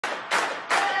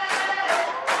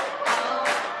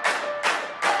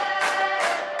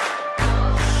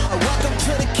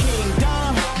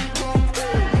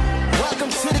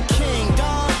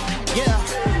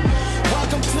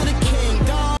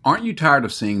Aren't you tired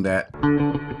of seeing that?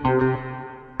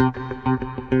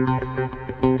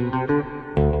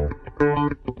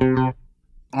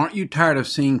 Aren't you tired of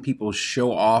seeing people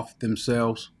show off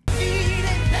themselves?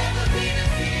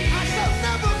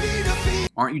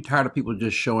 Aren't you tired of people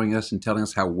just showing us and telling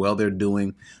us how well they're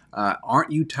doing?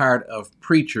 Aren't you tired of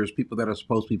preachers, people that are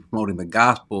supposed to be promoting the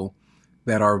gospel,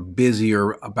 that are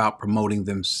busier about promoting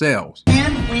themselves?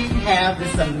 And we have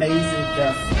this amazing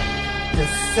vessel to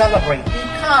celebrate,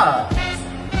 because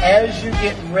as you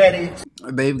get ready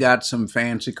they've got some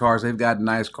fancy cars, they've got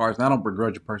nice cars, and I don't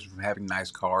begrudge a person from having nice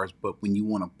cars, but when you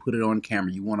want to put it on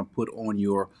camera, you want to put on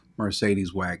your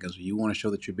Mercedes wagons, you want to show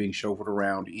that you're being chauffeured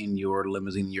around in your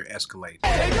limousine, your Escalade.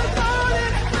 And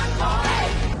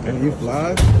you fly?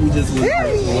 We just look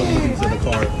into the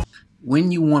car.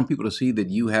 When you want people to see that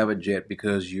you have a jet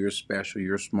because you're special,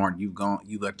 you're smart,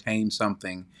 you've attained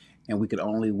something, and we could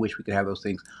only wish we could have those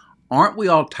things. Aren't we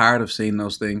all tired of seeing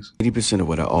those things? 80% of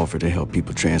what I offer to help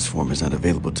people transform is not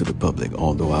available to the public,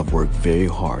 although I've worked very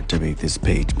hard to make this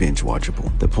page binge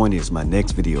watchable. The point is, my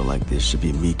next video like this should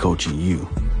be me coaching you.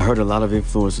 I heard a lot of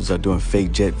influencers are doing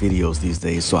fake jet videos these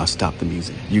days, so I stopped them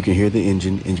using it. You can hear the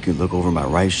engine, and you can look over my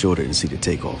right shoulder and see the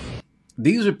takeoff.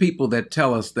 These are people that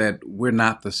tell us that we're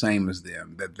not the same as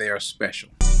them, that they are special.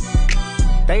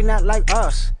 They not like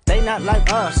us. They not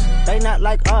like us. They not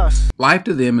like us. Life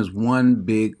to them is one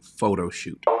big photo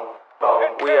shoot.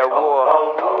 We at war.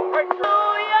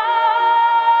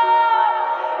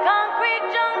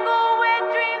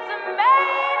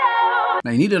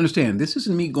 Now you need to understand, this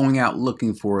isn't me going out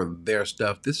looking for their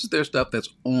stuff. This is their stuff that's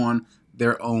on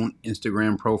their own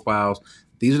Instagram profiles.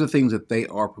 These are the things that they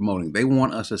are promoting. They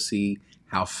want us to see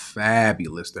how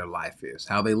fabulous their life is,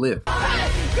 how they live.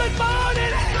 Good morning.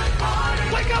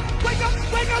 Wake up, wake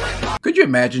up, wake up. Could you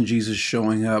imagine Jesus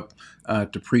showing up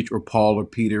to preach, or Paul or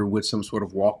Peter, with some sort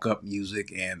of walk-up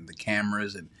music and the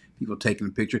cameras and people taking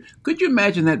a picture? Could you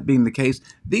imagine that being the case?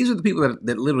 These are the people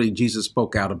that literally Jesus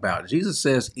spoke out about. Jesus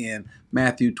says in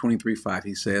Matthew 23:5,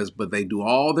 he says, "But they do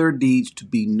all their deeds to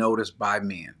be noticed by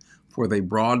men, for they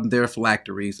broaden their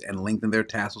phylacteries and lengthen their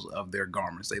tassels of their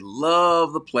garments. They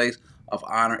love the place of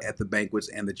honor at the banquets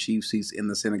and the chief seats in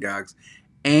the synagogues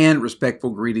and respectful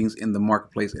greetings in the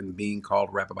marketplace and being called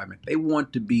Rabbi by men." They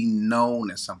want to be known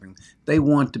as something. They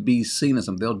want to be seen as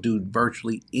something. They'll do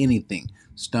virtually anything.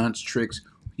 Stunts, tricks,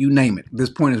 you name it. This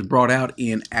point is brought out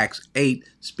in Acts 8,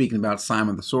 speaking about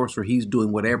Simon the sorcerer. He's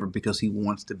doing whatever because he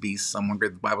wants to be someone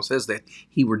great. The Bible says that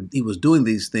he was doing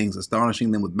these things,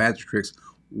 astonishing them with magic tricks.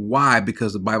 Why?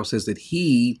 Because the Bible says that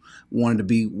he wanted to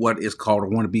be what is called, or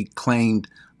wanted to be claimed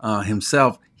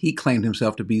himself. He claimed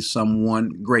himself to be someone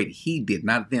great. He did,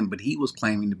 not them, but he was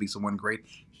claiming to be someone great.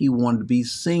 He wanted to be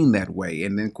seen that way.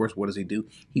 And then, of course, what does he do?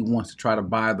 He wants to try to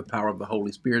buy the power of the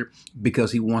Holy Spirit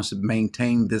because he wants to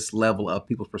maintain this level of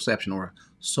people's perception, or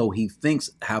so he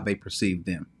thinks how they perceive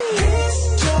them.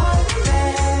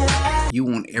 You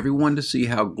want everyone to see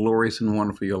how glorious and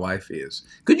wonderful your life is.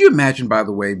 Could you imagine, by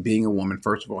the way, being a woman?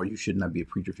 First of all, you should not be a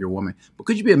preacher if you're a woman. But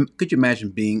could you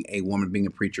imagine being a woman, being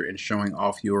a preacher, and showing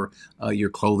off your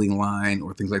clothing line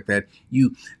or things like that?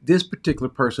 This particular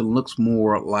person looks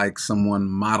more like someone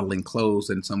modeling clothes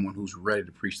than someone who's ready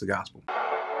to preach the gospel.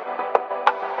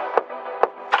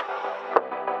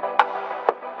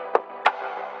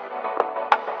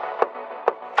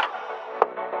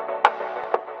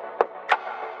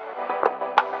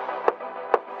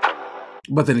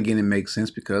 But then again, it makes sense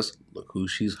because look who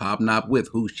she's hobnobbed with,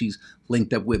 who she's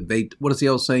linked up with. What is the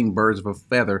old saying? Birds of a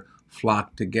feather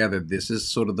flock together. This is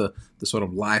sort of the sort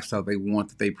of lifestyle they want,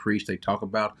 that they preach. They talk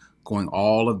about going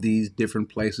all of these different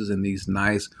places and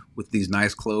with these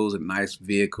nice clothes and nice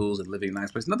vehicles and living in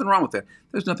nice places. Nothing wrong with that.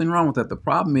 There's nothing wrong with that. The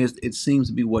problem is it seems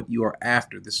to be what you are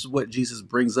after. This is what Jesus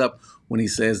brings up when he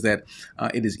says that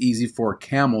it is easy for a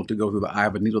camel to go through the eye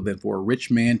of a needle than for a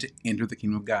rich man to enter the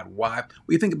kingdom of God. Why? Well,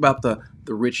 you think about the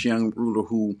rich young ruler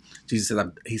who Jesus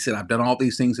said, I've done all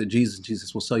these things to Jesus. And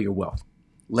Jesus will sell your wealth.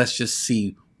 Let's just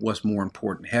see what's more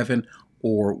important, heaven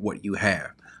or what you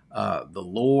have, the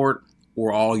Lord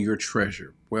or all your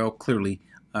treasure. Well, clearly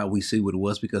we see what it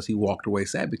was, because he walked away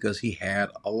sad because he had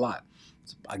a lot.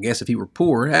 So I guess if he were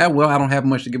poor, well, I don't have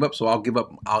much to give up, so I'll give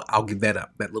that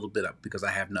up, that little bit up, because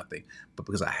I have nothing. But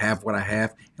because I have what I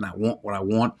have and I want what I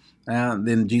want,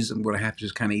 then Jesus, I'm going to have to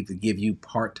just kind of either give you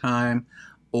part-time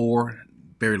or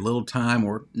very little time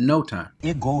or no time.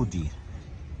 A goldie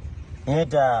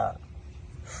and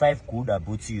 5 good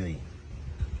about you.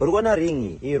 But when I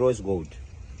ring a rose gold,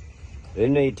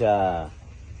 then it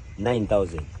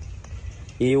 9,000.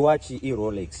 A watch a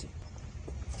Rolex,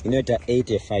 you know,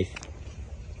 85.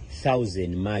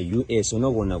 thousand ma-US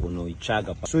unogona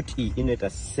kunoitsvaga suit iyi inoita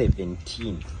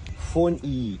 17 phone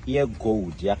iyi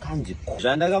yegold yakanzi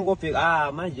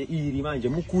zvandakangopfeka manje iri manje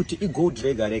mukuti igold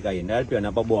rega rega iyi ndaripiwa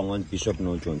nababa wangu Bishop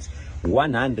Noel Jones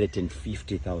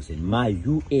 150,000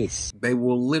 ma-US. They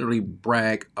will literally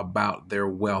brag about their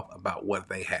wealth, about what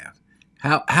they have.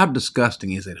 How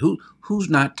disgusting is it? Who's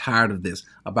not tired of this,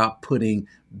 about putting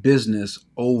business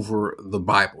over the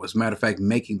Bible? As a matter of fact,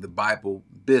 making the Bible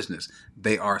business.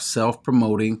 They are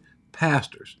self-promoting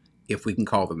pastors, if we can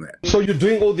call them that. So you're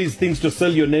doing all these things to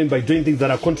sell your name by doing things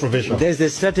that are controversial? There's a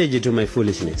strategy to my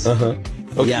foolishness. Okay,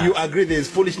 Yeah. you agree there's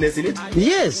foolishness in it?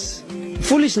 Yes.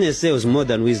 Foolishness sells more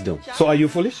than wisdom. So are you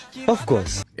foolish? Of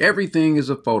course. Everything is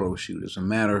a photo shoot. As a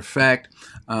matter of fact,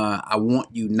 I want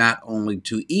you not only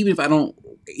to, even if I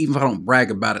don't brag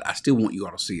about it, I still want you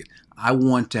all to see it. I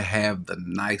want to have the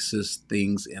nicest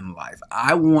things in life.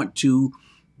 I want to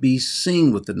be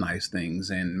seen with the nice things,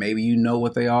 and maybe you know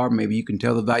what they are. Maybe you can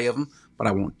tell the value of them, but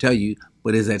I won't tell you.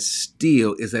 But is that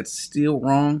still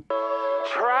wrong?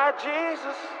 Try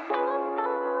Jesus,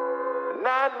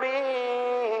 not me.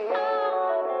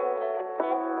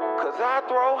 'Cause I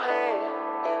throw hands.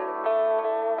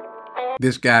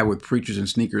 This guy with preachers and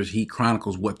sneakers, he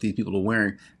chronicles what these people are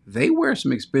wearing. They wear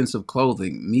some expensive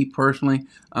clothing. Me personally,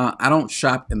 I don't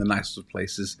shop in the nicest of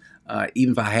places.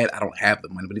 Even if I don't have the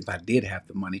money, but if I did have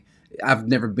the money, I've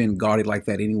never been gaudy like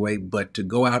that anyway. But to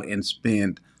go out and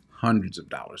spend hundreds of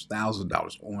dollars, thousands of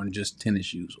dollars on just tennis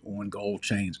shoes, on gold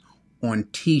chains, on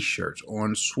t-shirts,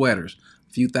 on sweaters,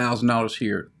 a few $1,000s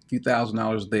here, a few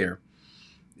 $1,000s there.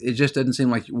 It just doesn't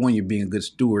seem like, one, you're being a good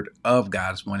steward of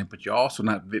God's money, but you're also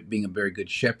not being a very good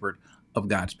shepherd of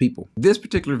God's people. This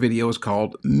particular video is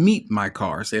called Meet My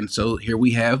Cars. And so here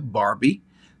we have Barbie,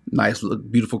 nice, look,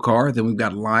 beautiful car. Then we've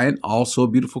got Lion, also a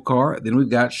beautiful car. Then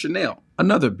we've got Chanel,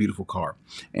 another beautiful car.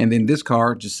 And then this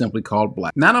car just simply called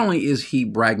Black. Not only is he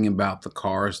bragging about the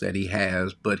cars that he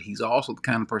has, but he's also the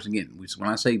kind of person, again, when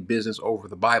I say business over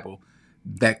the Bible,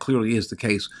 that clearly is the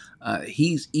case.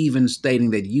 He's even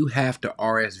stating that you have to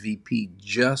RSVP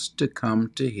just to come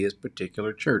to his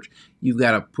particular church. You've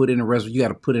got to put in a reservation. You got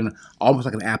to put in almost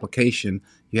like an application.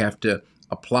 You have to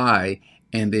apply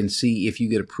and then see if you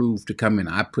get approved to come in.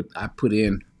 I put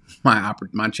in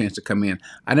my chance to come in.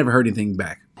 I never heard anything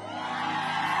back.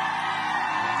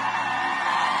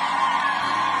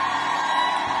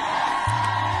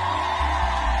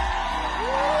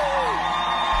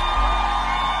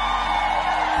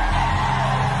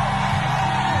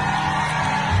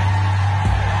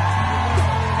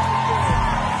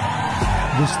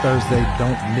 This Thursday,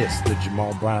 don't miss the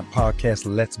Jamal Bryant podcast,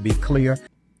 Let's Be Clear.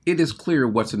 It is clear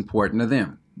what's important to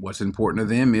them. What's important to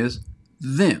them is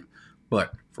them.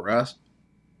 But for us,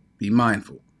 be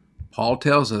mindful. Paul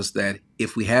tells us that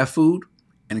if we have food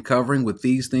and covering with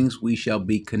these things, we shall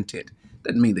be content.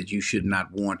 Doesn't mean that you should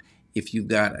not want, if you've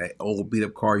got an old beat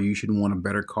up car, you should want a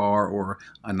better car or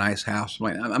a nice house.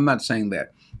 I'm not saying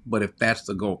that. But if that's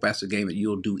the goal, if that's the game, that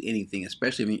you'll do anything,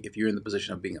 especially if you're in the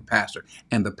position of being a pastor,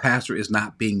 and the pastor is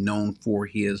not being known for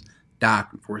his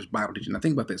doctrine, for his Bible teaching. Now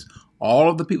think about this. All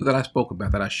of the people that I spoke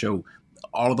about, that I showed,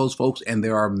 all of those folks, and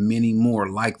there are many more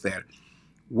like that,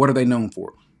 what are they known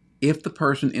for? If the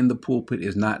person in the pulpit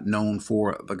is not known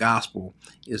for the gospel,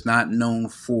 is not known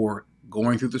for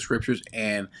going through the scriptures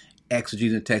and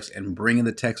exegeting the text and bringing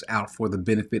the text out for the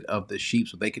benefit of the sheep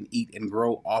so they can eat and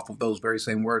grow off of those very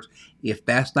same words, if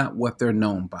that's not what they're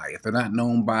known by, if they're not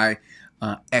known by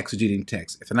exegeting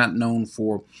text, if they're not known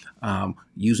for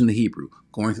using the Hebrew,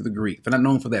 going through the Greek, if they're not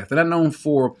known for that, if they're not known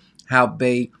for how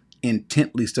they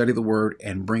intently study the word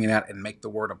and bring it out and make the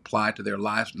word apply to their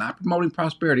lives, not promoting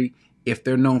prosperity, if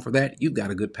they're known for that, you've got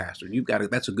a good pastor.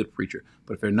 That's a good preacher.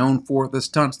 But if they're known for the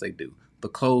stunts they do, the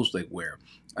clothes they wear,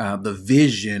 the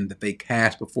vision that they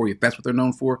cast before you, if that's what they're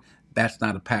known for, that's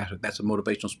not a pastor. That's a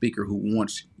motivational speaker who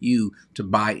wants you to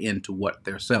buy into what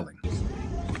they're selling.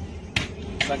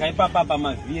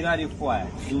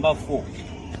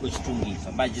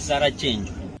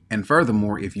 And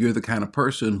furthermore, if you're the kind of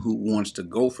person who wants to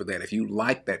go for that, if you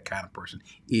like that kind of person,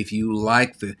 if you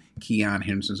like the Keon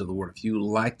Hendersons of the world, if you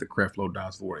like the Creflo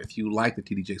Dolls of the world, if you like the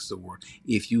T.D. Jakes of the world,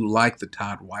 if you like the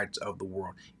Todd Whites of the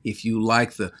world, if you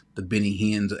like the Benny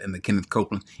Hinn's and the Kenneth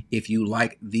Copelands, if you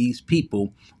like these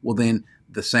people, well then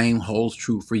the same holds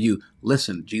true for you.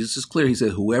 Listen, Jesus is clear. He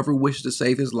said, whoever wishes to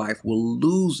save his life will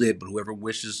lose it, but whoever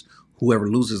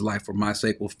loses life for my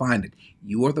sake will find it.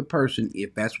 You are the person,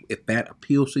 if that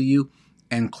appeals to you,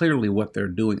 And clearly what they're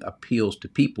doing appeals to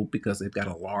people because they've got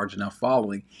a large enough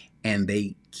following and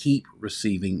they keep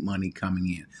receiving money coming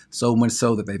in. So much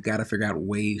so that they've got to figure out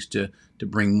ways to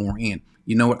bring more in.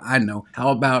 You know what I know? How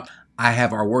about I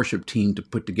have our worship team to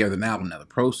put together an album. Now the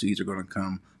proceeds are going to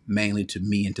come mainly to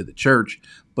me and to the church,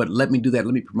 but let me do that.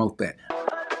 Let me promote that.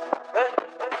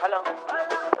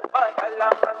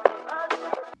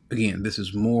 Again, this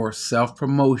is more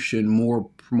self-promotion, more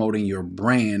promoting your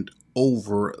brand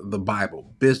over the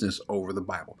Bible, business over the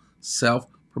Bible.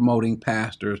 Self-promoting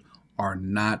pastors are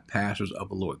not pastors of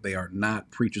the Lord. They are not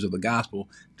preachers of the gospel.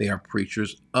 They are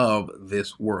preachers of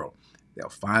this world. They'll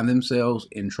find themselves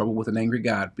in trouble with an angry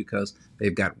God because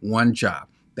they've got one job.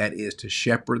 That is to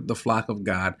shepherd the flock of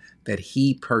God that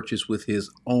he purchased with his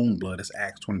own blood, as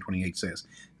Acts 20:28 says.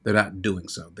 They're not doing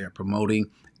so. They're promoting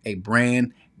a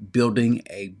brand, building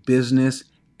a business,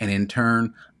 and in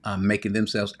turn, making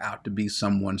themselves out to be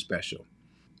someone special.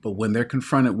 But when they're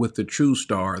confronted with the true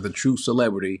star, the true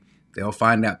celebrity, they'll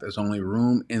find out there's only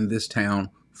room in this town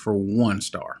for one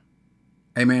star.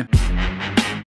 Amen.